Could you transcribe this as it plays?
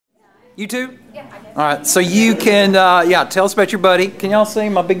You too? Yeah, I guess. All right, so you can, yeah, tell us about your buddy. Can y'all see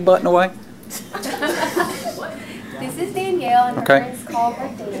my big butt in the way? This is Danielle, and her Okay. friends call her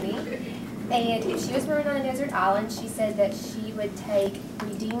Dani. And if she was born on a desert island, she said that she would take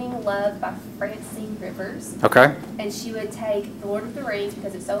Redeeming Love by Francine Rivers. Okay. And she would take The Lord of the Rings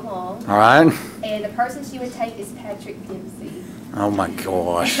because it's so long. All right. And the person she would take is Patrick Dempsey. Oh my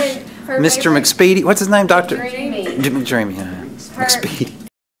gosh. Her Mr. favorite- McSpeedy. What's his name, Doctor? McDreamy. McDreamy. Yeah. Her- McSpeedy.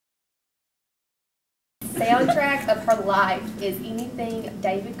 Soundtrack of her life is anything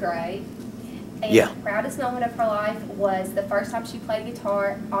David Gray. And Yeah. the proudest moment of her life was the first time she played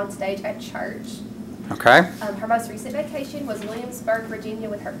guitar on stage at church. Okay. Her most recent vacation was Williamsburg, Virginia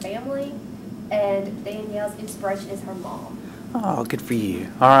with her family. And Danielle's inspiration is her mom. Oh, good for you.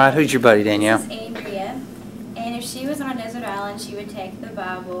 All right, who's your buddy, Danielle? This is Andrea, and if she was on a desert island, she would take the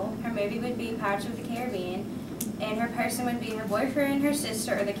Bible. Her movie would be Pirates of the Caribbean, and her person would be her boyfriend, her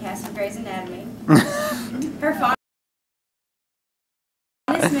sister, or the cast of Grey's Anatomy. Her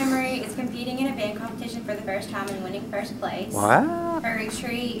fondest memory is competing in a band competition for the first time and winning first place. Wow. Her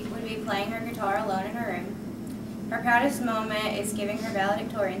retreat would be playing her guitar alone in her room. Her proudest moment is giving her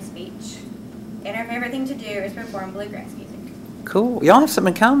valedictorian speech. And her favorite thing to do is perform bluegrass music. Cool. Y'all have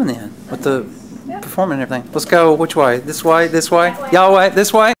something in common then with the Yep. performing and everything. Let's go. Which way? This way? This way? Y'all way?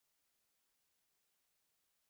 This way?